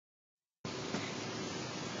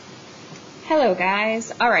Hello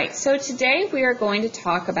guys. All right, so today we are going to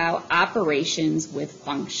talk about operations with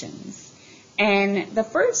functions. And the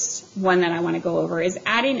first one that I want to go over is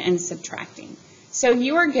adding and subtracting. So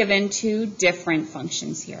you are given two different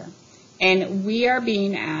functions here, and we are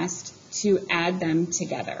being asked to add them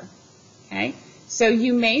together. Okay? So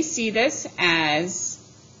you may see this as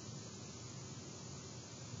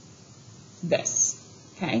this.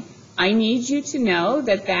 Okay? I need you to know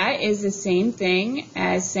that that is the same thing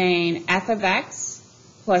as saying f of x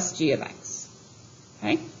plus g of x.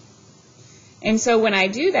 Okay? And so when I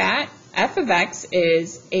do that, f of x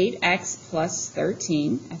is 8x plus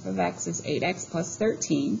 13. F of x is 8x plus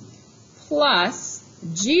 13 plus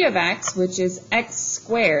g of x, which is x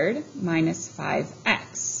squared minus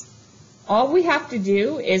 5x. All we have to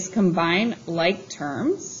do is combine like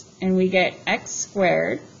terms, and we get x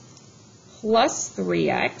squared plus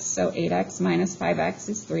 3x, so 8x minus 5x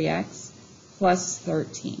is 3x, plus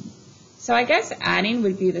 13. So I guess adding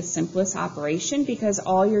would be the simplest operation because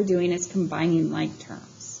all you're doing is combining like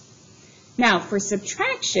terms. Now for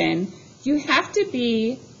subtraction, you have to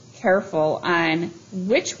be careful on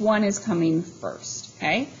which one is coming first,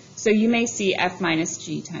 okay? So you may see f minus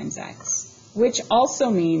g times x, which also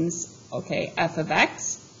means, okay, f of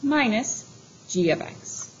x minus g of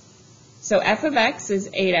x. So f of x is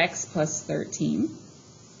 8x plus 13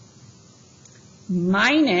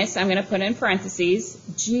 minus, I'm going to put in parentheses,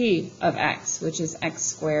 g of x, which is x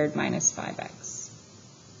squared minus 5x.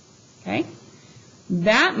 Okay?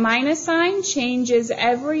 That minus sign changes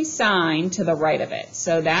every sign to the right of it.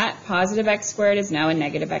 So that positive x squared is now a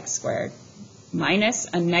negative x squared. Minus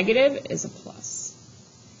a negative is a plus.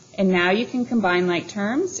 And now you can combine like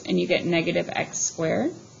terms, and you get negative x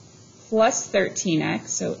squared plus 13x,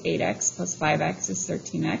 so 8x plus 5x is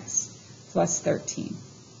 13x, plus 13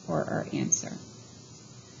 for our answer.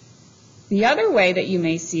 The other way that you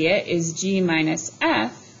may see it is g minus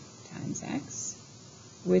f times x,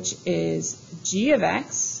 which is g of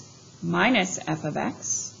x minus f of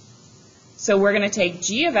x. So we're going to take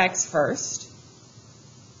g of x first,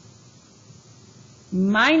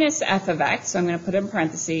 minus f of x, so I'm going to put in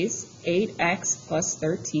parentheses, 8x plus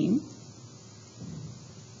 13.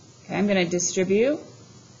 I'm going to distribute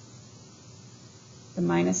the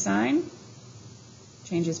minus sign,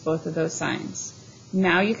 changes both of those signs.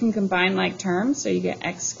 Now you can combine like terms, so you get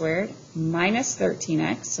x squared minus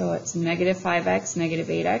 13x, so it's negative 5x, negative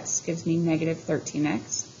 8x, gives me negative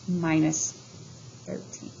 13x minus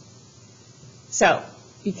 13. So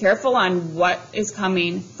be careful on what is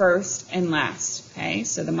coming first and last, okay?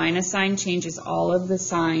 So the minus sign changes all of the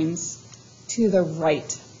signs to the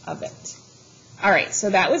right of it. All right, so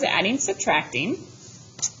that was adding, subtracting.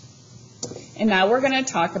 And now we're going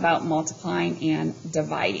to talk about multiplying and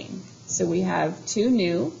dividing. So we have two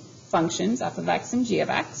new functions, f of x and g of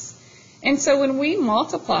x. And so when we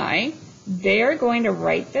multiply, they're going to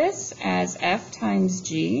write this as f times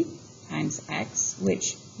g times x,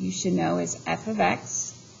 which you should know is f of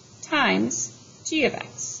x times g of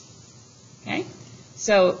x. Okay?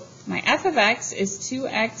 So my f of x is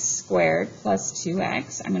 2x squared plus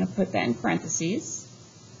 2x. I'm going to put that in parentheses.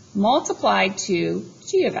 Multiplied to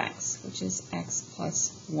g of x, which is x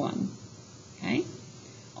plus 1. Okay?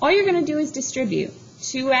 All you're going to do is distribute.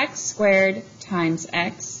 2x squared times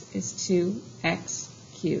x is 2x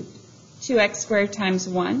cubed. 2x squared times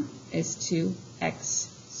 1 is 2x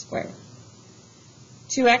squared.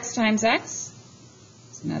 2x times x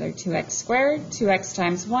is another 2x squared. 2x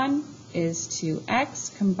times 1 is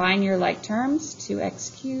 2x. Combine your like terms,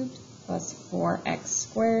 2x cubed plus 4x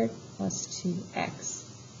squared plus 2x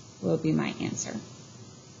will be my answer.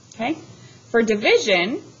 Okay? For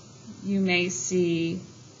division, you may see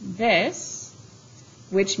this,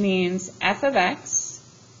 which means f of x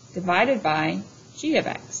divided by g of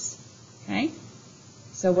x. Okay?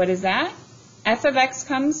 So what is that? F of x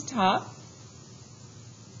comes top,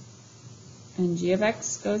 and g of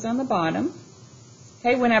x goes on the bottom.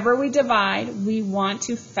 Okay, whenever we divide, we want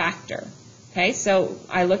to factor. Okay, so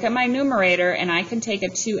I look at my numerator, and I can take a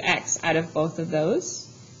 2x out of both of those,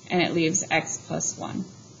 and it leaves x plus 1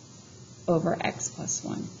 over x plus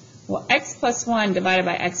 1. Well, x plus 1 divided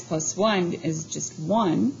by x plus 1 is just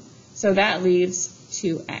 1, so that leaves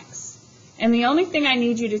 2x. And the only thing I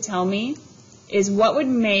need you to tell me is what would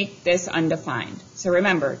make this undefined. So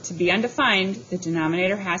remember, to be undefined, the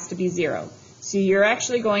denominator has to be 0. So you're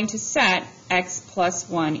actually going to set x plus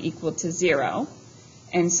 1 equal to 0.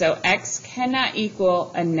 And so x cannot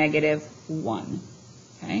equal a negative 1.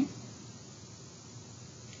 Okay?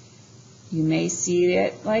 You may see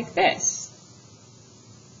it like this.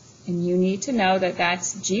 And you need to know that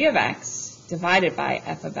that's g of x divided by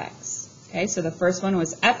f of x. Okay, so the first one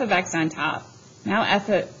was f of x on top. Now f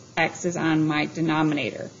of x is on my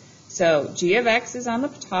denominator. So g of x is on the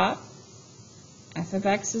top, f of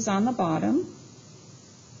x is on the bottom.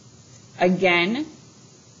 Again,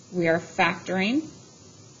 we are factoring.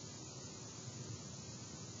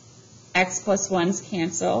 X plus 1's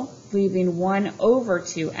cancel, leaving 1 over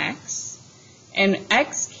 2x. And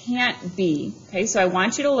x can't be, okay, so I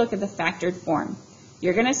want you to look at the factored form.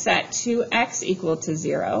 You're going to set 2x equal to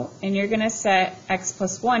 0, and you're going to set x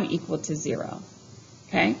plus 1 equal to 0.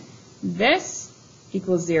 Okay? This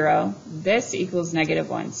equals 0, this equals negative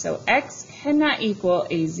 1. So x cannot equal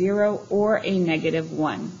a 0 or a negative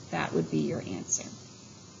 1. That would be your answer.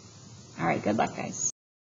 All right, good luck, guys.